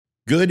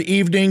Good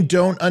evening,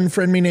 Don't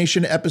Unfriend Me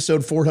Nation,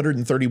 episode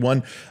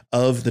 431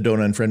 of the Don't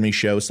Unfriend Me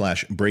Show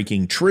 /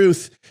 Breaking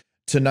Truth.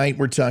 Tonight,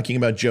 we're talking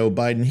about Joe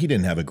Biden. He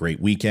didn't have a great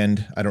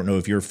weekend. I don't know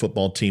if your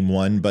football team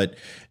won, but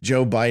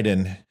Joe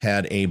Biden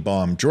had a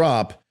bomb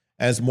drop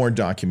as more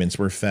documents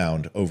were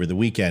found over the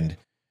weekend.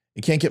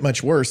 It can't get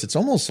much worse. It's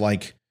almost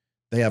like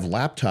they have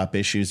laptop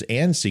issues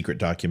and secret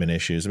document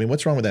issues. I mean,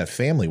 what's wrong with that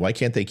family? Why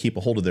can't they keep a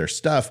hold of their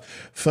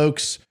stuff?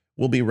 Folks,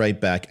 we'll be right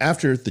back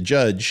after the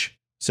judge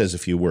says a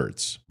few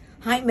words.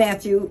 Hi,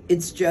 Matthew.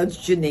 It's Judge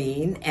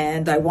Janine,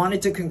 and I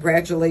wanted to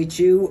congratulate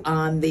you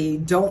on the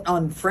Don't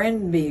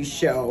Unfriend Me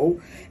show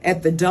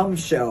at the Dumb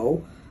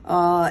Show.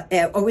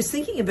 I was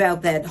thinking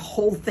about that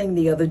whole thing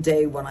the other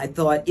day when I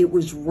thought it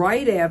was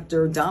right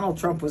after Donald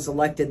Trump was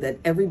elected that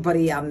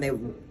everybody on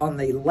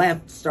the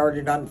left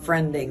started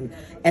unfriending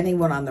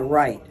anyone on the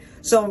right.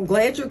 So I'm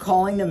glad you're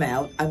calling them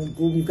out.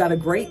 You've got a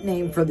great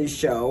name for the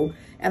show.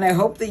 And I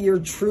hope that you're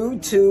true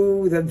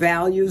to the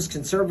values,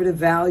 conservative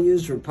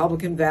values,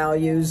 Republican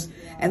values,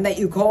 and that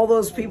you call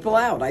those people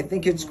out. I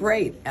think it's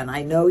great. And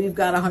I know you've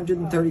got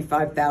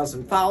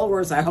 135,000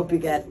 followers. I hope you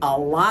get a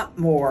lot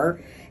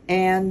more.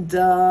 And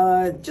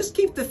just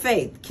keep the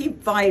faith.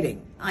 Keep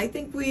fighting. I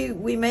think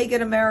we may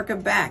get America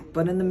back.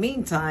 But in the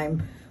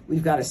meantime,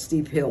 we've got a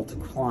steep hill to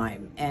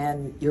climb.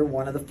 And you're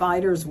one of the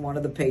fighters, one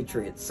of the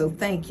patriots. So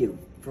thank you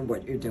for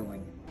what you're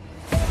doing.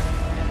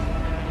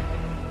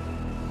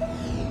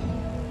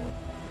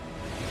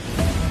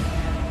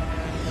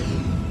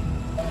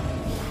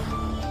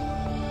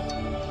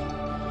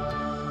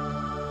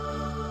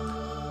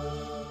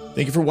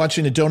 Thank you for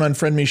watching the Don't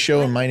Unfriend Me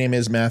show, and my name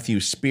is Matthew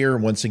Spear.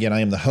 Once again, I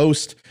am the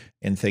host,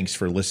 and thanks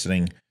for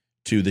listening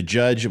to the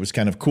judge. It was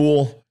kind of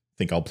cool. I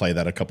think I'll play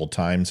that a couple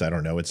times. I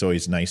don't know. It's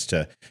always nice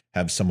to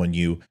have someone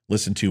you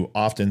listen to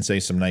often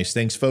say some nice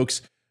things.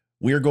 Folks,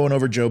 we are going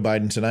over Joe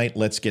Biden tonight.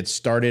 Let's get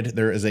started.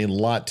 There is a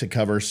lot to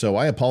cover, so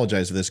I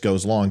apologize if this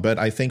goes long, but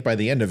I think by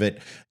the end of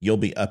it, you'll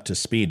be up to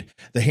speed.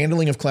 The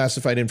handling of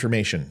classified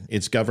information,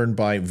 it's governed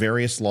by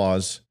various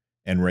laws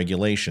and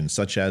regulations,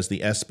 such as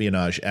the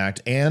Espionage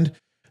Act and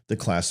the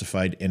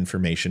Classified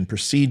Information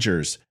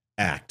Procedures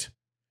Act,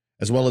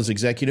 as well as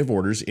executive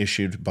orders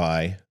issued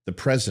by the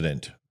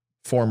president,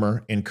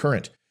 former and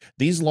current.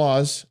 These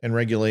laws and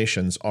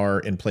regulations are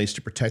in place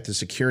to protect the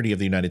security of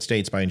the United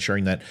States by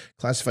ensuring that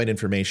classified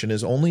information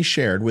is only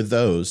shared with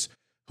those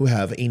who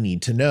have a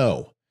need to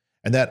know,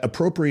 and that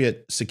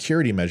appropriate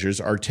security measures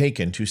are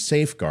taken to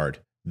safeguard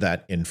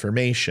that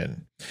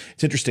information.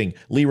 It's interesting.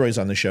 Leroy's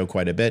on the show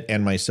quite a bit,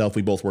 and myself,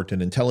 we both worked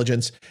in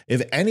intelligence.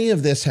 If any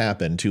of this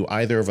happened to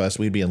either of us,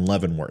 we'd be in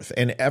Leavenworth,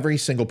 and every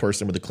single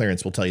person with a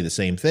clearance will tell you the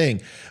same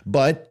thing.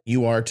 But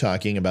you are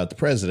talking about the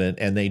president,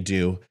 and they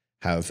do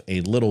have a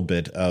little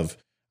bit of,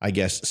 I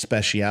guess,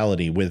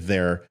 speciality with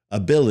their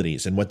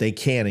abilities and what they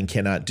can and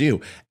cannot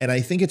do. And I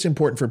think it's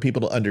important for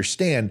people to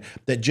understand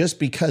that just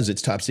because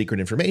it's top secret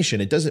information,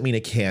 it doesn't mean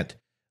it can't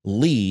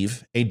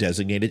leave a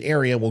designated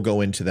area. We'll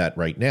go into that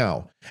right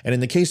now. And in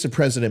the case of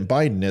President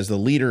Biden, as the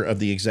leader of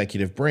the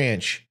executive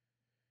branch,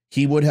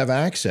 he would have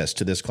access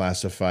to this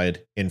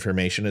classified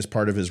information as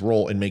part of his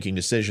role in making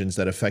decisions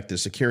that affect the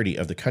security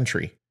of the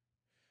country.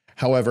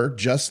 However,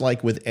 just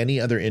like with any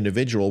other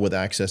individual with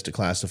access to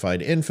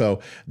classified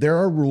info, there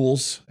are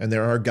rules and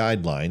there are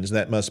guidelines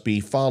that must be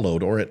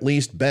followed or at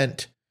least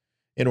bent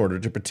in order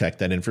to protect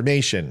that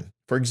information.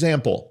 For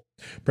example,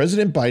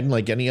 President Biden,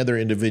 like any other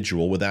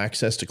individual with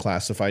access to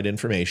classified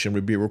information,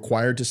 would be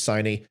required to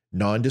sign a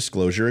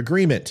non-disclosure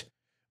agreement,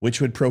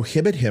 which would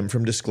prohibit him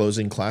from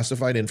disclosing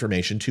classified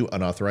information to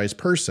unauthorized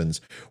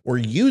persons or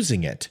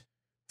using it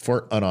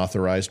for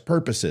unauthorized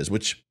purposes,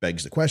 which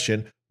begs the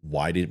question,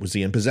 why was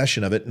he in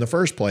possession of it in the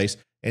first place,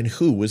 and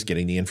who was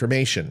getting the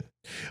information?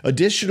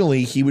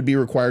 Additionally, he would be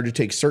required to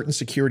take certain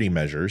security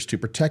measures to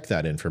protect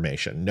that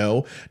information.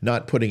 No,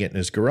 not putting it in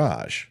his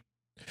garage,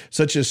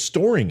 such as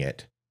storing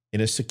it in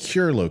a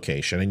secure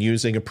location and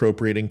using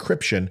appropriate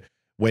encryption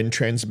when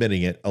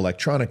transmitting it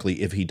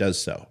electronically if he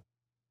does so.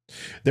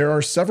 There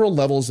are several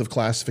levels of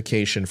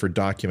classification for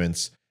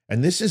documents,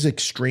 and this is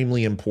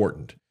extremely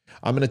important.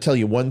 I'm going to tell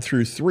you 1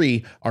 through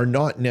 3 are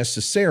not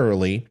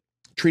necessarily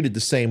treated the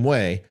same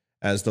way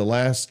as the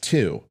last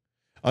 2.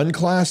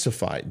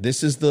 Unclassified,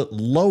 this is the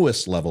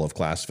lowest level of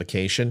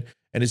classification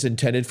and is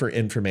intended for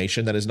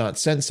information that is not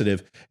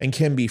sensitive and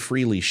can be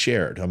freely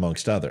shared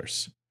amongst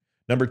others.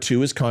 Number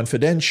 2 is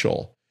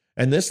confidential.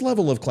 And this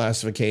level of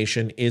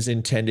classification is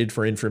intended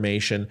for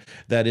information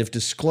that, if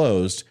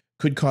disclosed,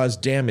 could cause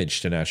damage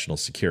to national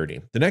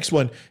security. The next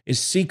one is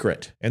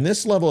secret. And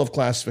this level of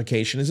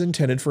classification is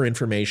intended for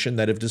information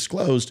that, if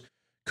disclosed,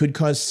 could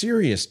cause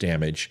serious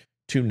damage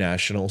to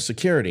national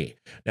security.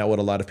 Now, what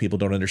a lot of people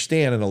don't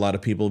understand, and a lot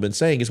of people have been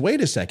saying, is,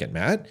 wait a second,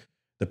 Matt,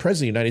 the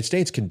President of the United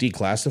States can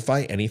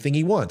declassify anything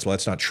he wants. Well,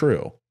 that's not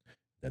true.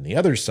 Then the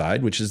other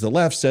side, which is the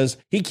left, says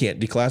he can't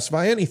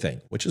declassify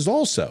anything, which is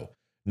also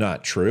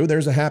not true.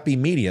 There's a happy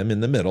medium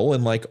in the middle,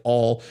 and like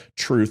all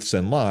truths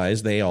and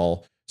lies, they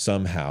all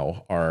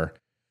somehow are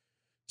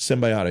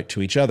symbiotic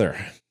to each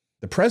other.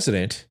 The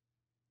president,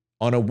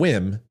 on a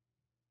whim,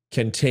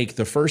 can take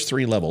the first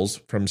three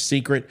levels from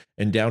secret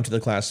and down to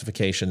the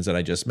classifications that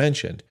I just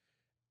mentioned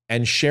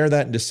and share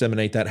that and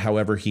disseminate that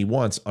however he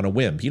wants on a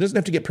whim. He doesn't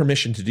have to get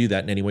permission to do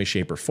that in any way,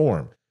 shape, or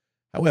form.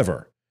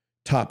 However,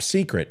 top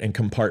secret and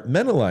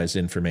compartmentalized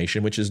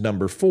information, which is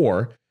number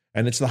 4,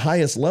 and it's the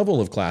highest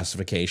level of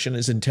classification,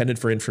 is intended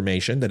for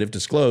information that, if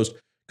disclosed,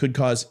 could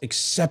cause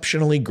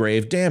exceptionally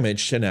grave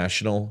damage to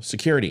national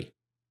security.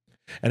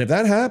 And if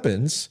that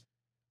happens,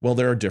 well,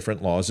 there are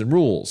different laws and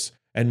rules.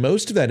 And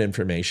most of that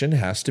information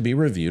has to be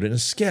reviewed in a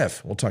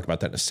SCIF. We'll talk about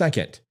that in a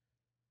second.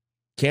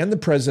 Can the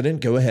president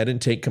go ahead and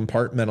take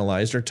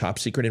compartmentalized or top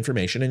secret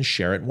information and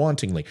share it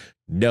wantingly?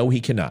 No, he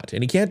cannot.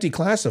 And he can't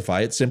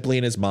declassify it simply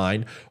in his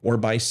mind or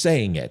by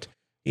saying it.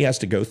 He has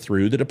to go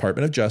through the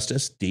Department of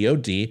Justice,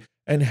 DOD,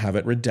 and have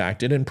it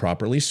redacted and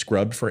properly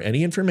scrubbed for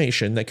any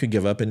information that could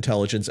give up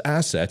intelligence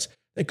assets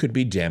that could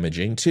be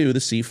damaging to the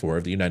C4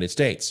 of the United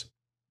States.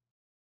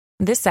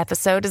 This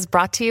episode is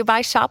brought to you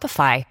by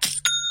Shopify.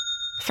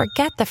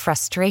 Forget the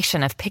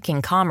frustration of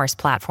picking commerce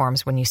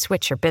platforms when you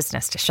switch your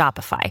business to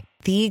Shopify,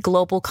 the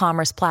global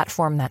commerce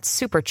platform that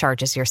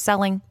supercharges your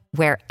selling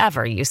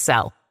wherever you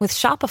sell. With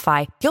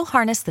Shopify, you'll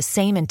harness the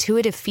same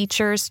intuitive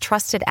features,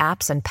 trusted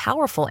apps, and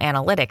powerful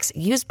analytics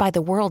used by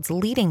the world's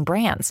leading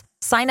brands.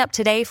 Sign up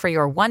today for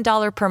your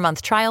 $1 per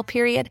month trial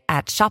period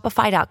at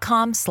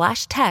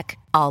shopify.com/tech,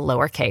 all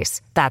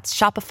lowercase. That's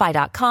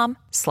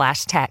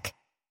shopify.com/tech.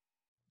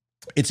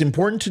 It's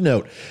important to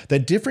note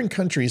that different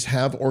countries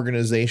have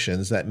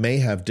organizations that may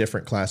have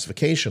different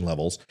classification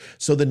levels,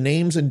 so the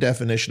names and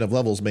definition of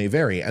levels may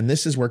vary, and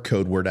this is where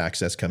code word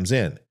access comes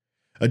in.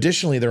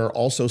 Additionally, there are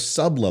also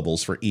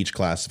sub-levels for each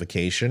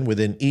classification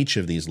within each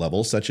of these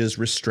levels, such as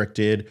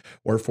restricted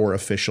or for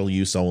official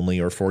use only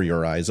or for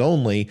your eyes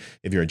only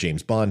if you're a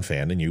James Bond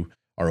fan and you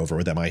are over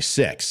with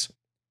MI6.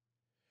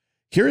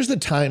 Here's the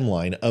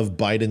timeline of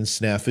Biden's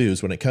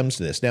snafus when it comes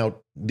to this. Now,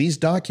 these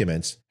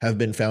documents have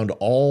been found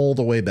all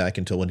the way back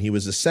until when he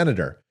was a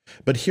senator.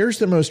 But here's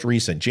the most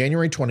recent,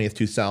 January 20th,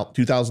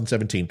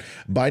 2017.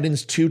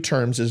 Biden's 2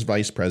 terms as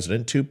vice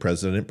president to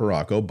President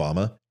Barack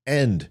Obama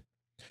end.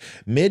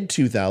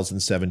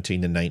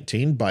 Mid-2017 to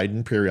 19,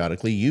 Biden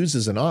periodically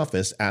uses an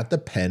office at the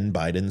Penn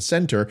Biden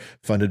Center,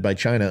 funded by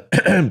China,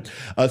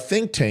 a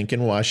think tank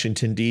in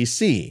Washington,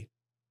 D.C.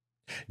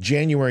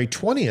 January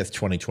 20th,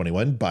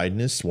 2021, Biden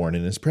is sworn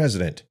in as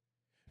president.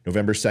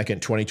 November 2nd,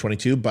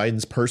 2022,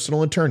 Biden's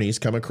personal attorneys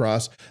come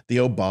across the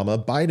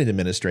Obama-Biden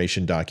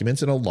administration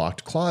documents in a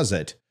locked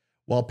closet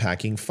while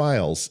packing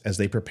files as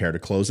they prepare to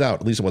close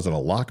out. At least it wasn't a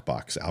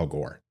lockbox, Al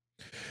Gore.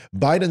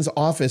 Biden's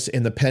office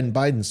in the Penn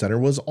Biden Center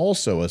was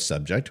also a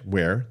subject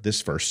where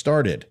this first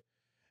started.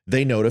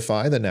 They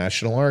notify the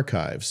National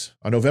Archives.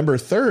 On November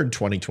 3rd,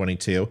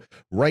 2022,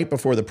 right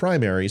before the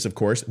primaries, of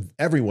course,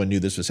 everyone knew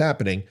this was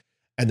happening,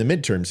 and the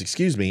midterms,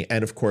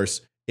 and of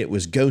course, it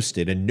was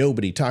ghosted and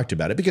nobody talked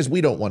about it because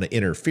we don't want to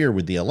interfere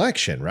with the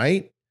election,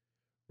 right?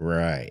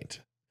 Right.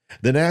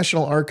 The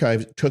National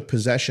Archives took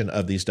possession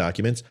of these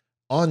documents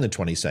on the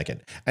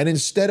 22nd, and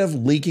instead of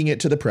leaking it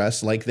to the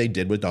press like they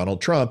did with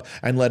Donald Trump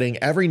and letting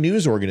every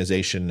news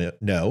organization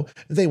know,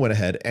 they went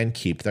ahead and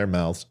kept their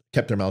mouths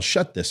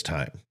shut this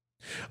time.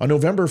 On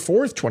November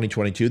 4th,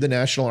 2022, the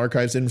National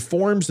Archives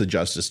informs the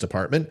Justice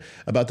Department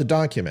about the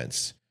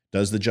documents.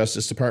 Does the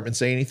Justice Department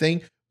say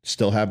anything?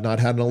 Still have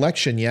not had an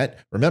election yet.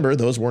 Remember,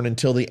 those weren't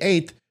until the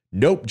 8th.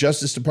 Nope,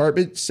 Justice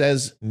Department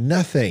says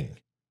nothing,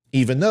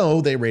 even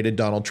though they raided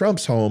Donald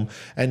Trump's home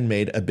and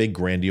made a big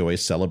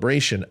grandiose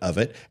celebration of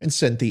it and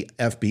sent the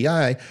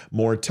FBI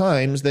more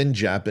times than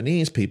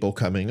Japanese people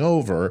coming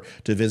over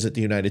to visit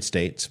the United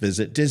States,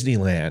 visit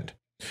Disneyland.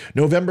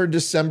 November through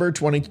December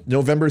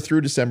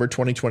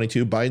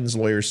 2022, Biden's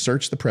lawyers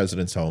searched the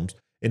president's homes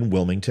in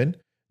Wilmington,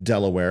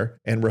 Delaware,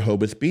 and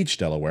Rehoboth Beach,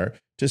 Delaware,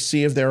 to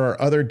see if there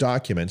are other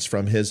documents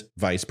from his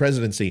vice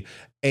presidency.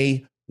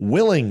 A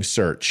willing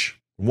search,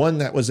 one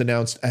that was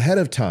announced ahead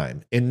of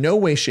time. In no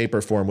way, shape,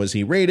 or form was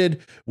he raided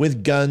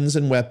with guns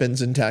and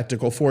weapons and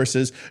tactical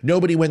forces.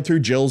 Nobody went through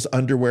Jill's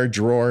underwear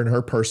drawer and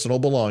her personal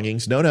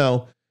belongings.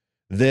 No.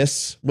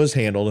 This was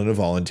handled on a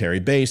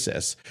voluntary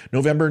basis.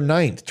 November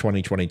 9th,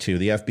 2022,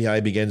 the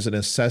FBI begins an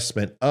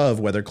assessment of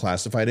whether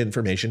classified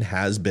information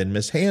has been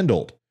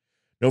mishandled.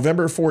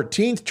 November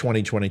 14th,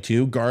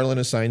 2022, Garland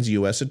assigns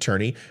U.S.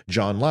 Attorney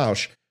John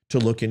Lausch to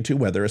look into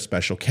whether a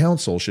special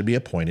counsel should be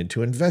appointed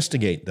to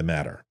investigate the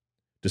matter.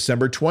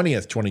 December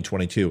 20th,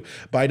 2022,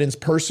 Biden's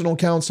personal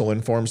counsel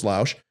informs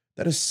Lausch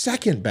that a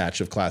second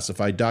batch of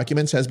classified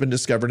documents has been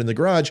discovered in the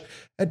garage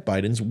at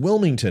Biden's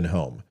Wilmington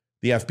home.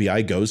 The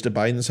FBI goes to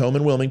Biden's home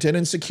in Wilmington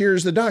and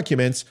secures the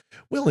documents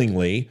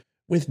willingly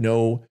with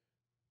no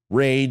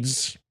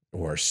raids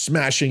or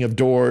smashing of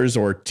doors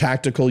or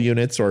tactical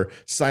units or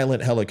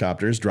silent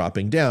helicopters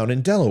dropping down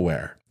in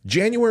Delaware.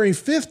 January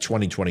 5th,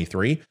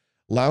 2023,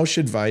 Lausch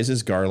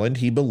advises Garland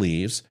he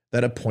believes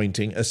that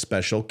appointing a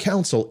special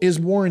counsel is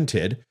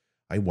warranted.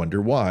 I wonder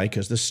why,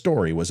 because the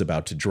story was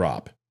about to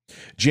drop.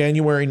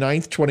 January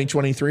 9th,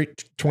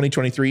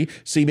 2023,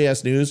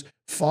 CBS News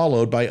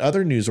followed by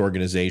other news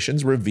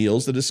organizations,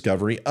 reveals the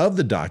discovery of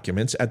the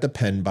documents at the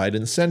Penn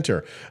Biden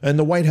Center. And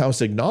the White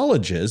House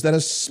acknowledges that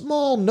a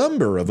small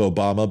number of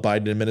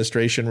Obama-Biden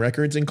administration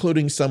records,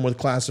 including some with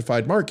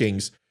classified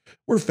markings,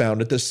 were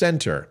found at the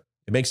center.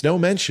 It makes no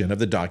mention of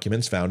the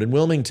documents found in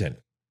Wilmington.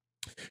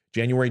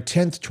 January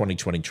 10th,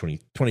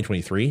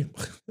 2023.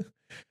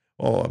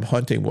 Oh, I'm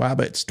hunting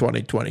rabbits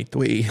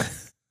 2023.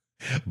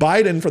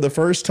 Biden, for the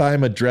first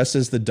time,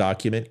 addresses the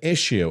document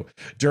issue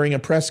during a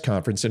press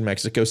conference in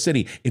Mexico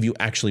City. If you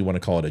actually want to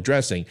call it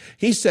addressing,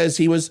 he says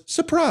he was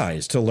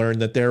surprised to learn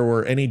that there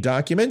were any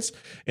documents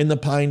in the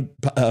Penn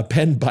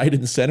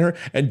Biden Center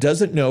and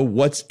doesn't know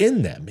what's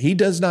in them. He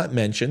does not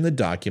mention the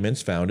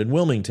documents found in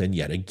Wilmington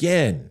yet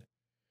again.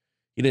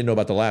 He didn't know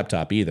about the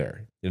laptop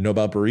either. He didn't know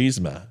about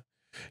Burisma.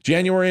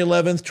 January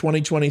 11th,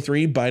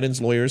 2023,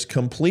 Biden's lawyers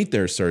complete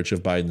their search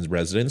of Biden's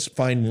residence,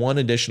 find one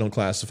additional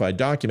classified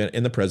document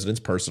in the president's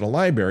personal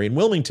library in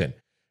Wilmington.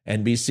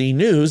 NBC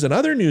News and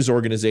other news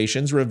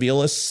organizations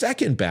reveal a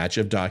second batch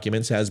of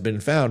documents has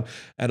been found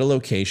at a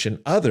location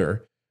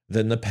other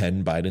than the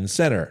Penn Biden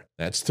Center.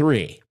 That's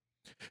 3.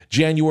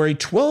 January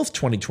 12th,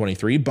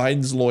 2023,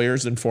 Biden's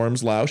lawyers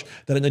informs Lausch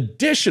that an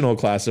additional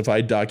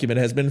classified document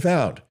has been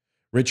found.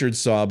 Richard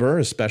Sauber,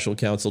 a special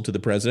counsel to the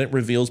president,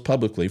 reveals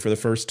publicly for the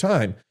first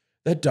time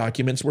that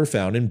documents were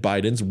found in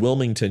Biden's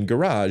Wilmington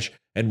garage,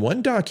 and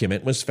one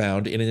document was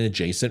found in an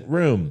adjacent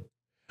room.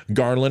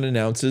 Garland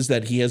announces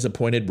that he has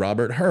appointed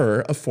Robert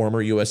Hur, a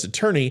former U.S.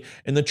 attorney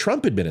in the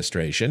Trump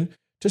administration,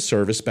 to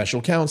serve as special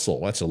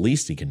counsel. That's the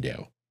least he can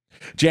do.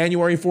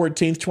 January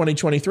 14th,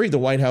 2023, the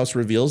White House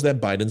reveals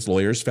that Biden's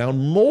lawyers found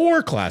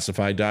more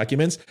classified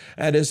documents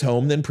at his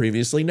home than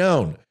previously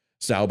known.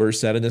 Sauber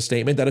said in a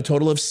statement that a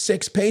total of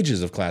 6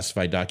 pages of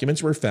classified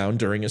documents were found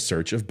during a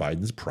search of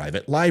Biden's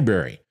private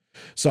library.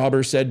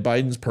 Sauber said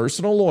Biden's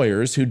personal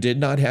lawyers, who did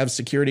not have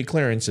security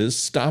clearances,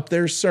 stopped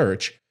their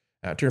search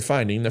after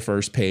finding the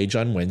first page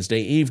on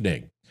Wednesday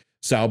evening.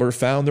 Sauber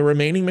found the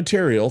remaining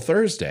material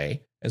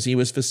Thursday as he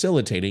was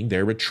facilitating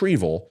their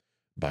retrieval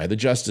by the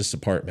Justice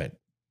Department.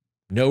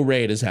 No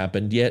raid has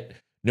happened yet.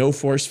 No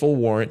forceful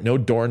warrant, no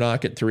door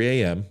knock at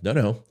 3 a.m.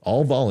 No,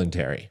 all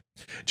voluntary.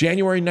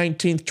 January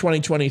 19th,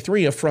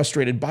 2023, a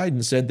frustrated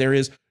Biden said there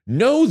is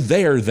no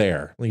there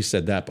there. He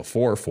said that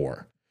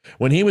before.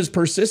 When he was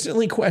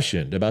persistently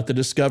questioned about the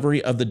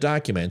discovery of the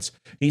documents,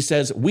 he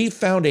says, "We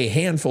found a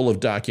handful of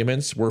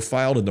documents were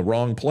filed in the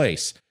wrong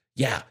place."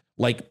 Yeah,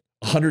 like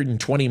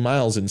 120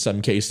 miles in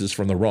some cases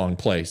from the wrong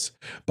place.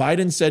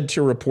 Biden said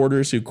to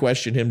reporters who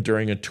questioned him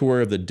during a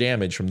tour of the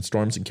damage from the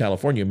storms in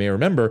California, you may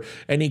remember,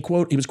 and he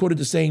was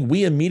quoted as saying,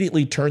 "We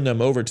immediately turned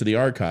them over to the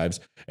archives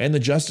and the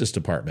Justice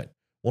Department."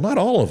 Well, not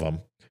all of them,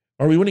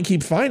 or we wouldn't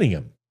keep finding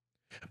them.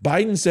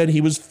 Biden said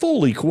he was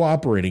fully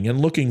cooperating and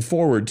looking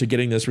forward to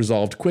getting this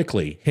resolved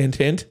quickly. Hint,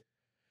 hint.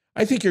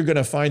 "I think you're going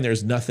to find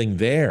there's nothing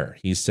there,"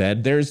 he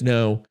said. "There's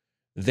no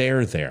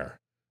there.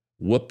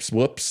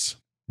 Whoops.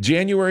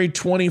 January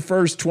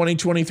 21st,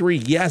 2023.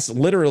 Yes,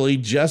 literally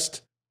just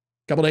a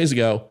couple days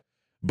ago.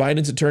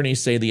 Biden's attorneys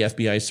say the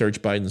FBI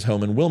searched Biden's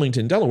home in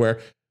Wilmington, Delaware.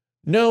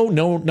 No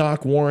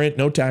knock warrant,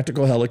 no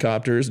tactical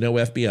helicopters, no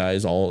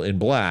FBI's, all in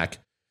black.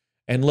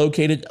 And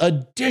located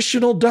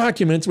additional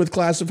documents with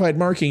classified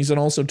markings and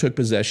also took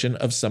possession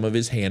of some of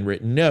his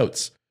handwritten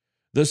notes.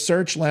 The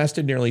search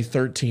lasted nearly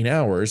 13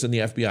 hours, and the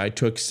FBI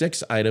took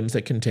 6 items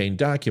that contained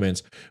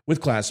documents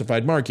with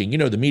classified marking. You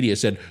know, the media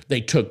said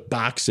they took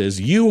boxes,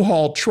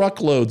 U-Haul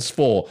truckloads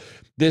full.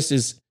 This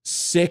is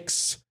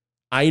 6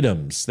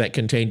 items that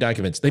contain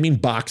documents. They mean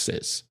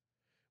boxes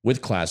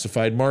with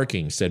classified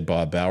markings, said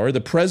Bob Bauer,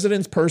 the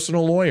president's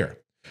personal lawyer.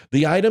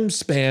 The items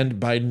spanned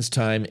Biden's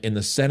time in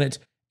the Senate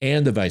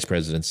and the vice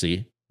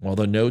presidency, while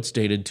the notes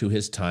dated to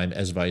his time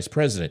as vice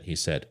president, he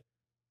said.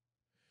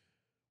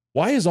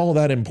 Why is all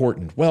that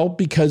important? Well,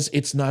 because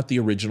it's not the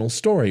original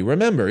story.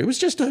 Remember, it was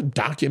just a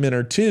document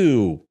or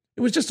two.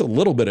 It was just a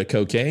little bit of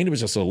cocaine. It was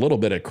just a little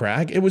bit of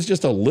crack. It was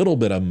just a little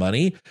bit of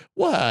money.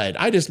 What?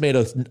 I just made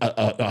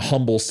a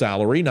humble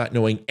salary, not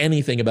knowing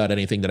anything about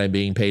anything that I'm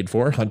being paid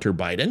for, Hunter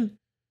Biden.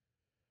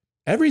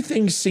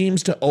 Everything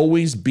seems to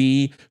always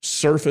be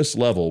surface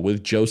level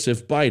with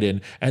Joseph Biden,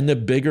 and the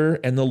bigger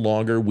and the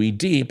longer we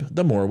dig,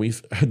 the more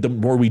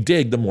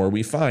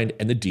we find,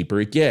 and the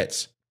deeper it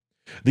gets.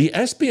 The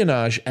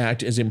Espionage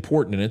Act is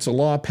important, and it's a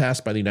law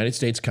passed by the United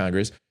States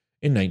Congress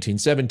in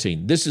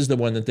 1917. This is the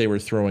one that they were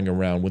throwing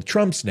around with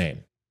Trump's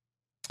name.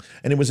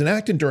 And it was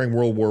enacted during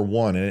World War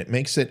I, and it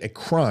makes it a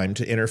crime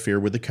to interfere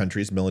with the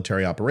country's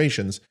military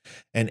operations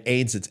and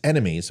aids its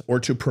enemies or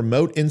to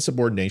promote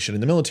insubordination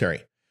in the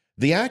military.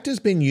 The act has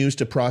been used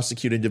to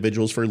prosecute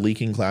individuals for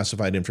leaking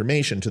classified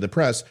information to the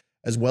press,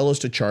 as well as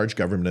to charge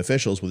government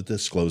officials with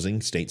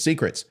disclosing state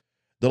secrets.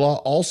 The law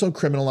also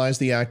criminalized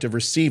the act of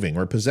receiving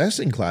or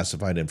possessing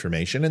classified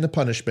information, and the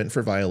punishment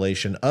for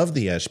violation of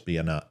the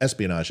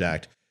Espionage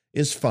Act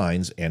is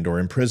fines and/or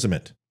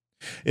imprisonment.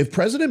 If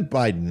President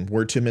Biden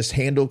were to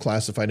mishandle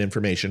classified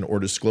information or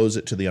disclose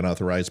it to the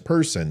unauthorized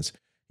persons,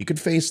 he could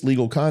face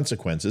legal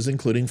consequences,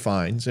 including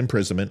fines,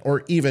 imprisonment,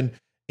 or even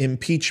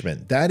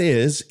impeachment. That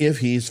is, if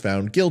he's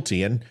found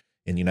guilty. And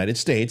in the United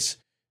States,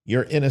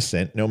 you're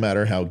innocent no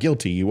matter how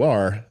guilty you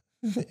are,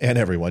 and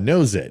everyone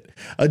knows it.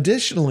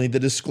 Additionally, the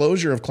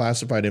disclosure of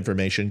classified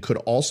information could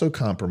also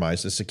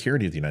compromise the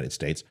security of the United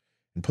States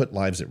and put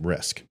lives at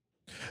risk.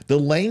 The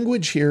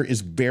language here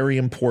is very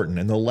important,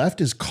 and the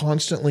left is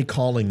constantly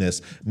calling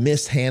this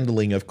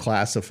mishandling of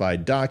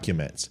classified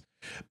documents,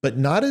 but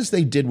not as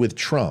they did with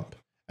Trump,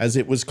 as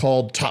it was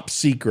called top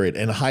secret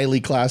and highly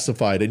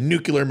classified and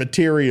nuclear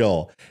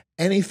material,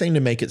 anything to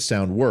make it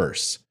sound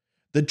worse.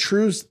 The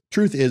truth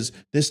is,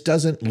 this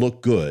doesn't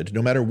look good,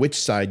 no matter which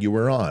side you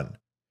are on.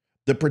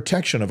 The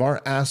protection of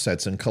our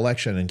assets and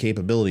collection and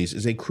capabilities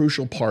is a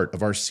crucial part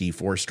of our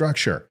C4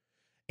 structure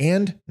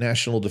and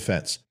national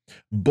defense.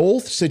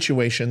 Both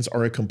situations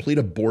are a complete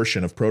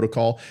abortion of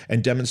protocol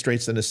and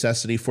demonstrates the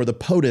necessity for the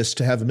POTUS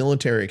to have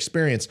military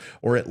experience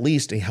or at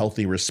least a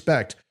healthy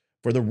respect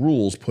for the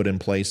rules put in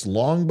place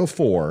long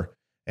before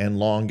and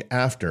long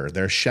after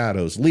their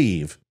shadows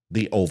leave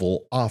the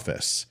Oval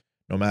Office,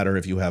 no matter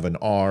if you have an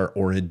R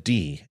or a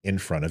D in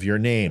front of your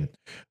name.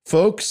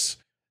 Folks,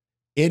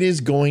 it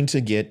is going to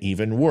get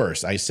even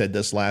worse. I said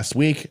this last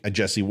week.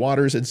 Jesse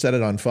Waters had said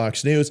it on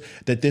Fox News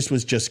that this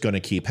was just going to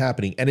keep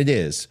happening, and it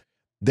is.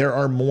 There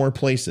are more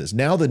places.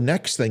 Now, the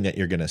next thing that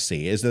you're going to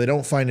see is that they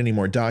don't find any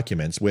more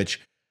documents, which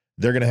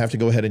they're going to have to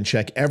go ahead and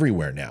check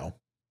everywhere now,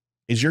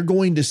 is you're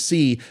going to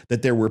see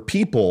that there were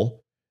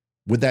people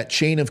with that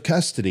chain of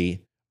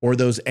custody or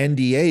those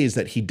NDAs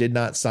that he did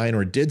not sign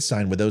or did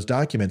sign with those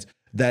documents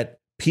that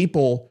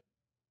people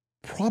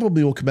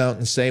probably will come out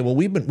and say, well,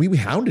 we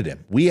hounded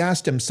him. We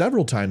asked him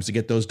several times to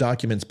get those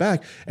documents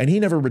back, and he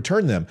never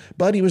returned them.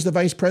 But he was the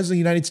vice president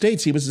of the United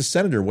States. He was the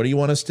senator. What do you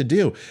want us to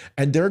do?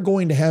 And they're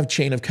going to have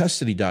chain of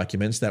custody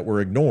documents that were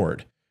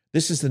ignored.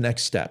 This is the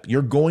next step.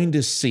 You're going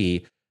to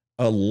see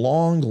a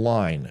long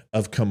line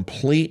of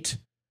complete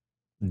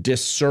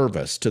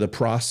disservice to the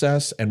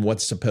process and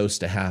what's supposed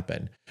to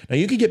happen. Now,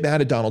 you can get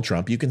mad at Donald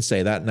Trump. You can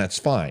say that, and that's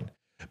fine.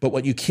 But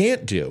what you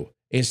can't do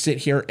is sit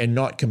here and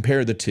not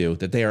compare the two,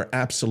 that they are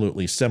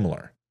absolutely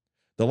similar.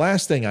 The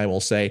last thing I will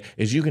say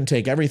is you can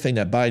take everything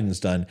that Biden's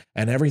done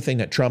and everything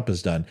that Trump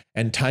has done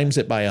and times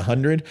it by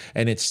 100,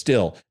 and it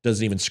still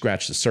doesn't even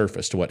scratch the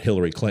surface to what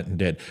Hillary Clinton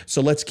did.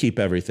 So let's keep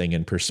everything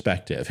in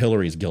perspective.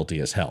 Hillary's guilty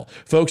as hell.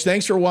 Folks,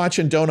 thanks for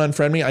watching. Don't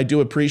unfriend me. I do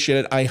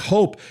appreciate it. I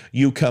hope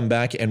you come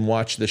back and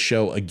watch the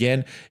show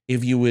again.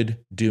 If you would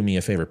do me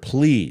a favor,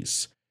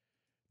 please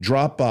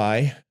drop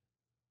by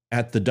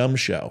at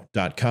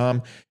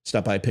thedumbshow.com.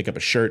 Stop by, pick up a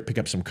shirt, pick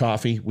up some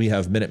coffee. We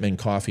have Minuteman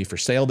coffee for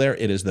sale there.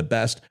 It is the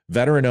best,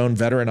 veteran-owned,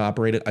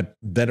 veteran-operated.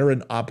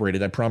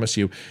 I promise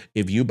you,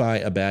 if you buy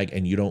a bag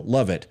and you don't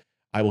love it,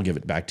 I will give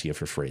it back to you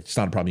for free. It's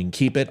not a problem. You can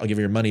keep it. I'll give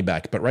you your money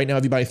back. But right now,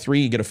 if you buy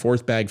 3, you get a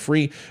 4th bag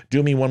free.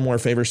 Do me one more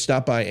favor.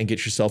 Stop by and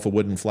get yourself a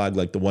wooden flag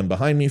like the one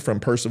behind me from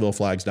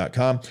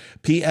PercivalFlags.com.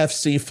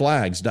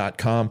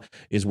 PFCFlags.com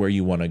is where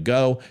you want to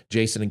go.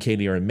 Jason and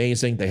Katie are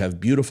amazing. They have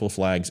beautiful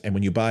flags. And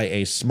when you buy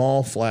a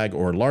small flag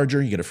or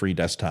larger, you get a free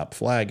desktop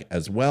flag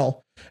as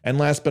well. And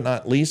last but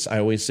not least, I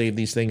always save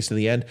these things to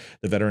the end.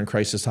 The Veteran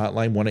Crisis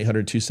Hotline,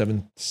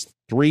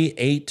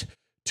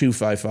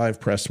 1-800-273-8255,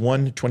 press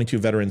 1. 22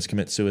 veterans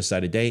commit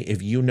suicide a day.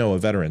 If you know a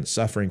veteran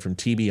suffering from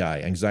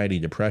TBI, anxiety,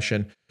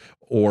 depression,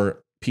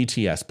 or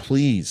PTS,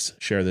 please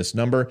share this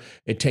number.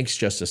 It takes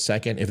just a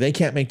second. If they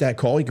can't make that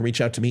call, you can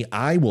reach out to me.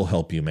 I will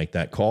help you make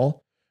that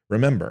call.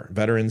 Remember,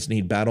 veterans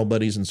need battle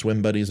buddies and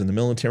swim buddies in the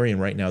military, and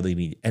right now they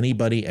need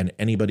anybody, and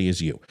anybody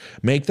is you.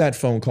 Make that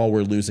phone call.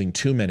 We're losing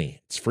too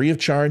many. It's free of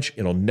charge.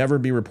 It'll never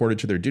be reported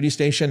to their duty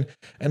station.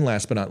 And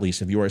last but not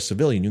least, if you are a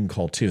civilian, you can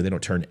call too. They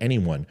don't turn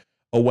anyone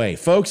away.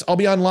 Folks, I'll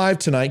be on live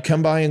tonight.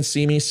 Come by and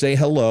see me, say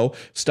hello,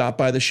 stop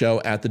by the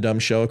show at The Dumb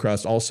Show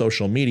across all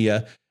social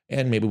media,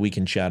 and maybe we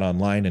can chat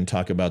online and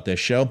talk about this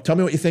show. Tell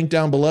me what you think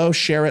down below.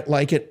 Share it,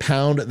 like it,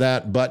 pound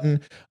that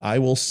button. I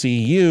will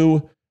see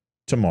you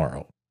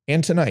tomorrow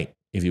and tonight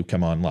if you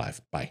come on live.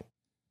 Bye.